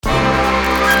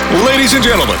Ladies and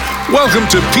gentlemen, welcome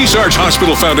to Peace Arch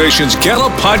Hospital Foundation's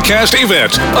Gala podcast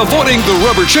event, Avoiding the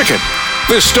Rubber Chicken.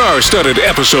 This star-studded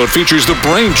episode features the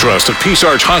brain trust of Peace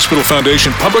Arch Hospital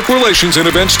Foundation Public Relations and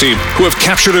Events team, who have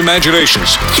captured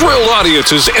imaginations, thrilled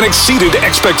audiences, and exceeded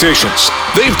expectations.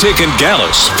 They've taken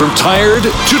galas from tired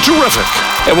to terrific,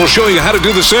 and will show you how to do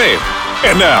the same.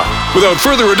 And now, without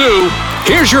further ado,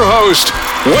 here's your host,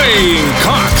 Wayne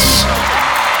Cox.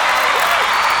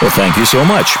 Well, thank you so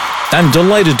much. I'm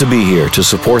delighted to be here to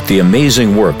support the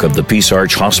amazing work of the Peace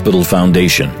Arch Hospital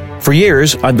Foundation. For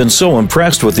years, I've been so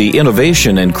impressed with the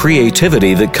innovation and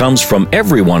creativity that comes from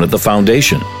everyone at the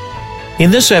foundation. In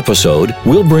this episode,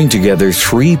 we'll bring together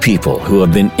 3 people who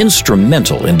have been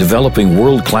instrumental in developing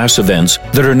world-class events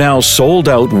that are now sold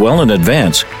out well in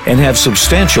advance and have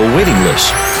substantial waiting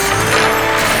lists.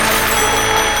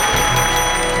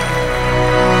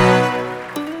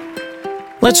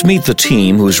 Let's meet the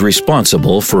team who's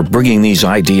responsible for bringing these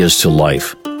ideas to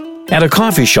life. At a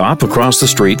coffee shop across the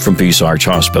street from Peace Arch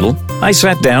Hospital, I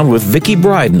sat down with Vicki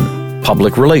Bryden,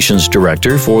 Public Relations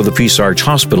Director for the Peace Arch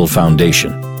Hospital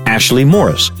Foundation, Ashley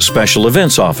Morris, Special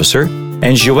Events Officer,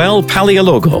 and Joelle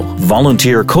Paleologo,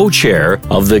 Volunteer Co-Chair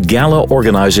of the Gala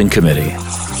Organizing Committee.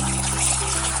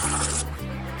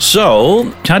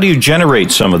 So, how do you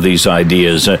generate some of these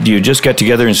ideas? Do you just get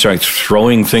together and start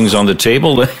throwing things on the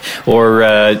table? Or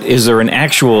is there an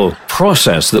actual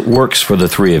process that works for the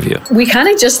 3 of you? We kind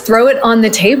of just throw it on the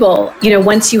table.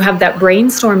 Once you have that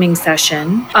brainstorming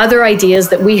session, other ideas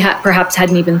that we perhaps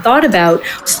hadn't even thought about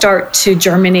start to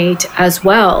germinate as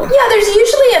well. Yeah, there's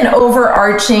usually an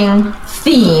overarching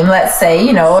theme, let's say,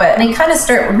 and they kind of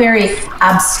start very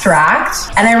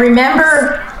abstract. And I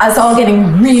remember us all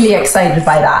getting really excited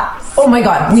by that. Oh my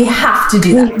God, we have to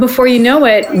do that. Before you know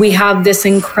it, we have this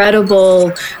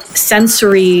incredible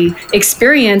sensory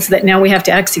experience that now we have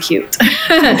to execute,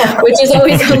 which is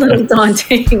always a little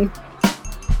daunting.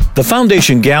 The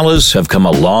Foundation Galas have come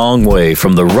a long way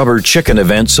from the rubber chicken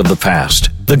events of the past.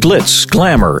 The glitz,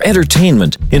 glamour,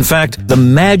 entertainment, in fact, the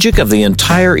magic of the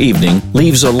entire evening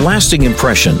leaves a lasting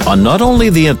impression on not only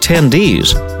the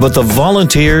attendees, but the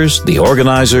volunteers, the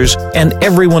organizers, and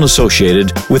everyone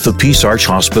associated with the Peace Arch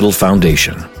Hospital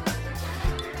Foundation.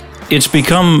 It's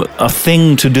become a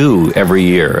thing to do every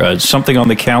year. It's something on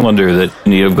the calendar that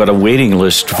you've got a waiting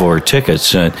list for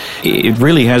tickets. It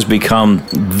really has become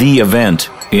the event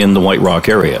in the White Rock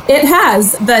area. It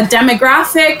has. The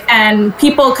demographic and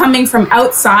people coming from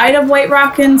outside of White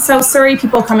Rock and South Surrey,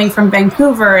 people coming from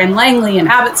Vancouver and Langley and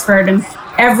Abbotsford. And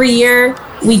every year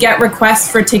we get requests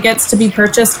for tickets to be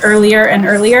purchased earlier and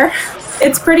earlier.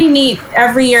 It's pretty neat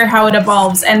every year how it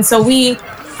evolves. And so we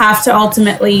have to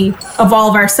ultimately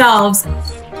evolve ourselves.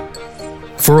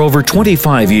 For over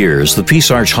 25 years, the Peace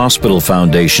Arch Hospital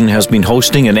Foundation has been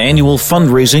hosting an annual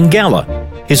fundraising gala.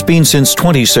 It's been since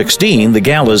 2016 the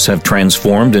galas have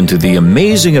transformed into the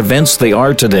amazing events they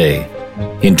are today.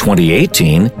 In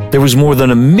 2018, there was more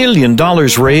than $1 million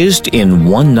raised in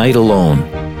one night alone.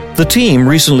 The team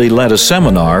recently led a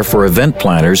seminar for event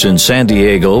planners in San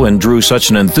Diego and drew such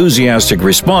an enthusiastic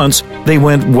response, they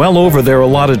went well over their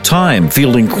allotted time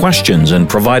fielding questions and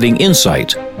providing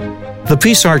insight. The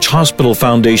Peace Arch Hospital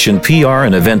Foundation PR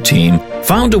and event team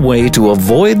found a way to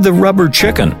avoid the rubber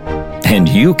chicken. And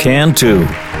you can too.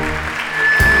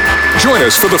 Join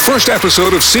us for the first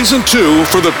episode of Season 2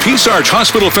 for the Peace Arch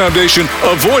Hospital Foundation,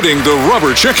 Avoiding the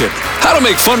Rubber Chicken. How to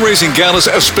make fundraising galas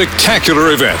a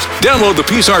spectacular event. Download the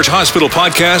Peace Arch Hospital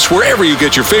podcast wherever you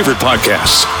get your favorite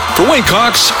podcasts. For Wayne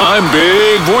Cox, I'm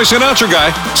Big Voice Announcer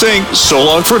Guy, saying so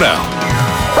long for now.